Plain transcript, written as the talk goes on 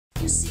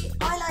You see,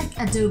 I like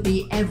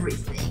Adobe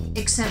everything,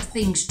 except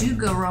things do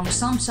go wrong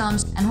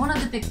sometimes, and one of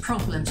the big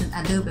problems in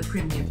Adobe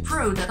Premiere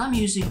Pro that I'm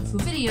using for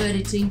video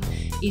editing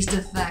is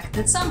the fact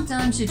that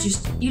sometimes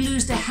you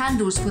lose the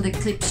handles for the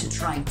clips you're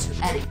trying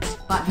to edit.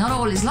 But not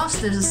all is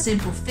lost, there's a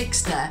simple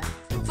fix there.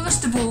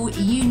 First of all,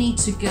 you need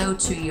to go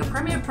to your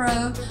Premiere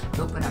Pro,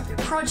 open up your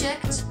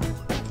project,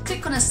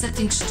 click on a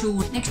settings tool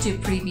next to your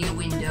preview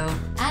window,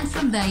 and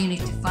from there you need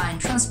to find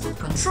transport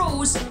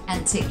controls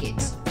and tick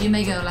it. You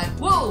may go like,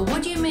 whoa,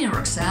 what do you mean,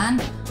 Roxanne?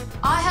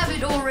 I have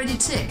it already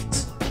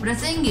ticked. But the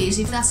thing is,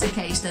 if that's the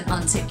case, then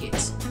untick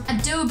it.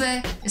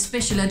 Adobe,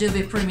 especially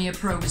Adobe Premiere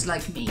Pro, is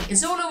like me.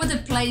 It's all over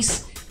the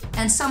place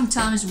and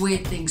sometimes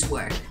weird things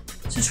work.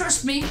 So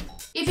trust me,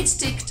 if it's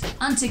ticked,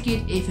 untick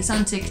it. If it's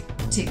unticked,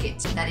 tick it.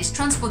 That is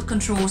transport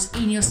controls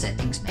in your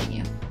settings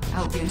menu. I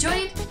hope you enjoyed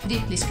it. If you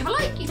did, please give a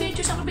like. If you're new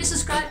to the channel, please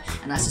subscribe.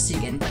 And I'll see you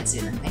again quite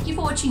soon. And thank you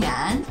for watching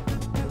and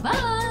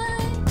goodbye.